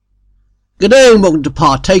G'day and welcome to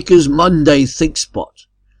Partaker's Monday Think Spot.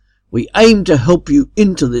 We aim to help you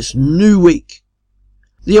into this new week.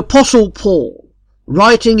 The Apostle Paul,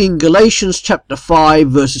 writing in Galatians chapter 5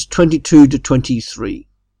 verses 22 to 23.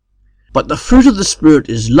 But the fruit of the Spirit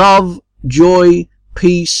is love, joy,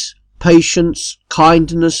 peace, patience,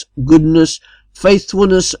 kindness, goodness,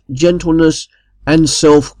 faithfulness, gentleness, and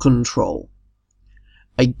self-control.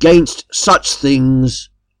 Against such things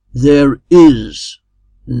there is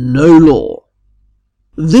no law.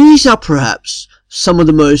 These are perhaps some of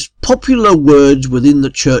the most popular words within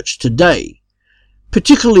the church today,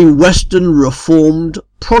 particularly Western Reformed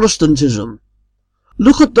Protestantism.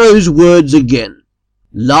 Look at those words again.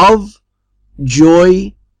 Love,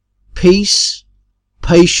 joy, peace,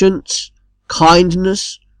 patience,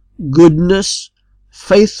 kindness, goodness,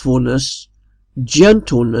 faithfulness,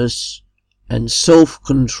 gentleness, and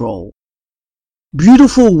self-control.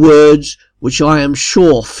 Beautiful words which I am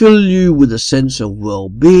sure fill you with a sense of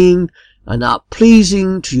well-being and are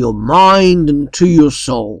pleasing to your mind and to your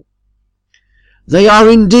soul. They are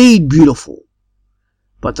indeed beautiful,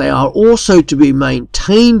 but they are also to be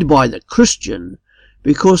maintained by the Christian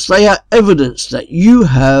because they are evidence that you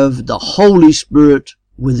have the Holy Spirit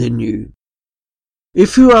within you.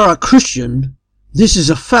 If you are a Christian, this is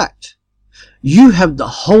a fact. You have the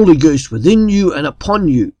Holy Ghost within you and upon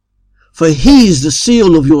you, for he is the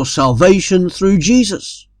seal of your salvation through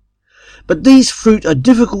Jesus. But these fruit are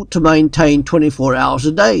difficult to maintain 24 hours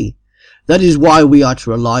a day. That is why we are to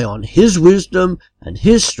rely on his wisdom and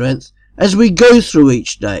his strength as we go through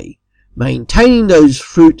each day, maintaining those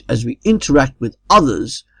fruit as we interact with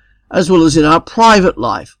others, as well as in our private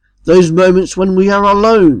life, those moments when we are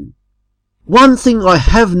alone. One thing I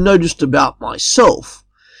have noticed about myself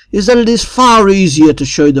is that it is far easier to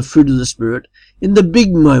show the fruit of the Spirit in the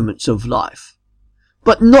big moments of life,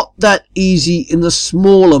 but not that easy in the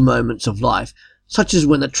smaller moments of life, such as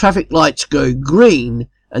when the traffic lights go green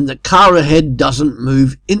and the car ahead doesn't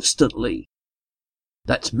move instantly.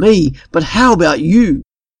 That's me, but how about you?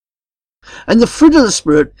 And the fruit of the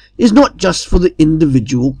Spirit is not just for the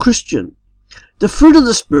individual Christian. The fruit of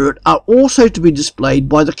the Spirit are also to be displayed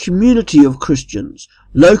by the community of Christians,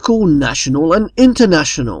 local, national, and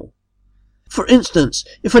international. For instance,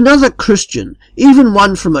 if another Christian, even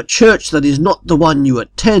one from a church that is not the one you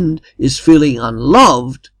attend, is feeling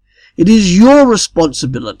unloved, it is your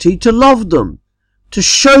responsibility to love them, to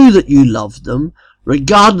show that you love them,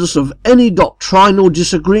 regardless of any doctrinal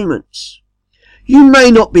disagreements. You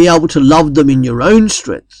may not be able to love them in your own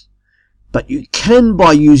strength, but you can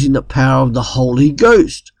by using the power of the Holy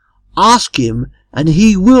Ghost. Ask him and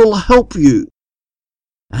he will help you.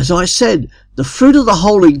 As I said, the fruit of the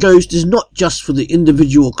Holy Ghost is not just for the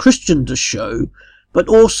individual Christian to show, but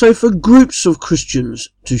also for groups of Christians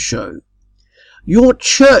to show. Your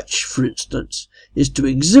church, for instance, is to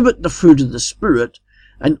exhibit the fruit of the Spirit,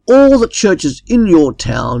 and all the churches in your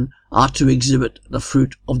town are to exhibit the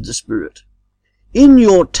fruit of the Spirit. In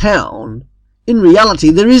your town, in reality,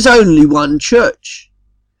 there is only one church,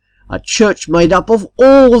 a church made up of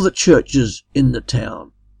all the churches in the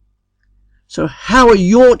town. So how are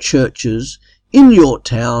your churches in your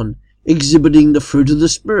town exhibiting the fruit of the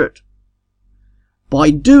Spirit? By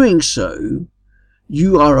doing so,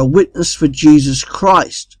 you are a witness for Jesus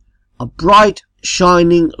Christ, a bright,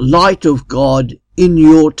 shining light of God in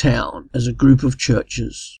your town as a group of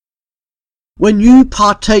churches. When you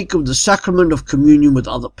partake of the Sacrament of Communion with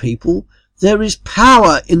other people, there is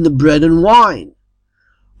power in the bread and wine.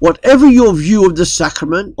 Whatever your view of the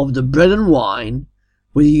sacrament of the bread and wine,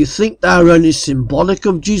 whether you think they are only symbolic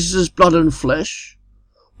of Jesus' blood and flesh,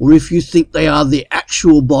 or if you think they are the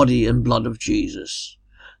actual body and blood of Jesus,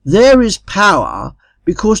 there is power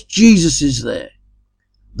because Jesus is there.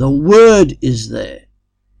 The Word is there.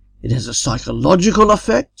 It has a psychological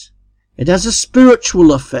effect. It has a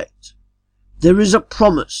spiritual effect. There is a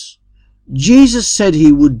promise. Jesus said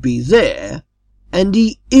he would be there, and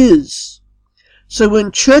he is. So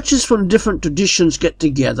when churches from different traditions get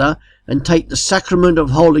together and take the Sacrament of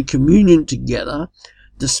Holy Communion together,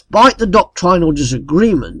 despite the doctrinal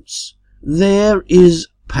disagreements, there is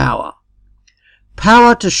power.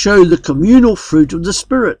 Power to show the communal fruit of the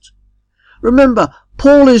Spirit. Remember,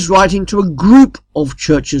 Paul is writing to a group of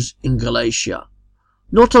churches in Galatia,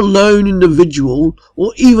 not a lone individual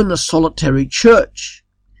or even a solitary church.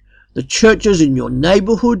 The churches in your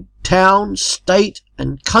neighbourhood, town, state,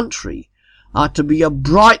 and country are to be a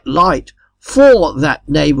bright light for that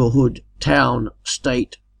neighbourhood, town,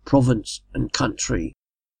 state, province, and country.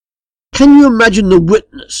 Can you imagine the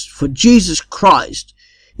witness for Jesus Christ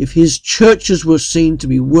if his churches were seen to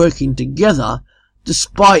be working together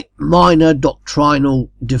despite minor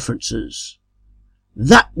doctrinal differences.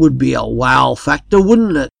 That would be a wow factor,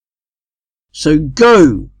 wouldn't it? So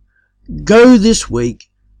go this week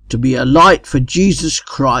to be a light for Jesus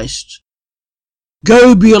Christ.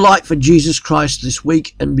 Go be a light for Jesus Christ this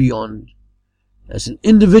week and beyond, as an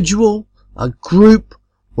individual, a group,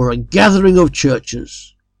 or a gathering of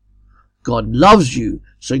churches. God loves you,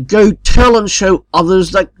 so go tell and show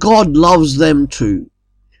others that God loves them too.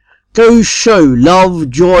 Go show love,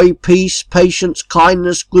 joy, peace, patience,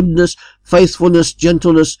 kindness, goodness, faithfulness,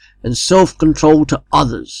 gentleness, and self-control to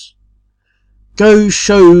others. Go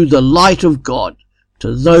show the light of God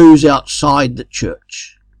to those outside the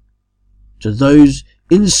church, to those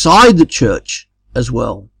inside the church as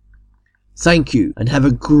well. Thank you and have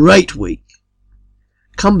a great week.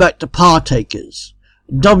 Come back to Partakers,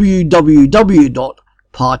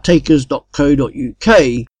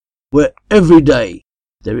 www.partakers.co.uk, where every day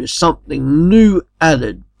there is something new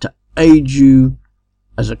added to aid you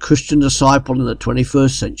as a Christian disciple in the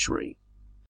 21st century.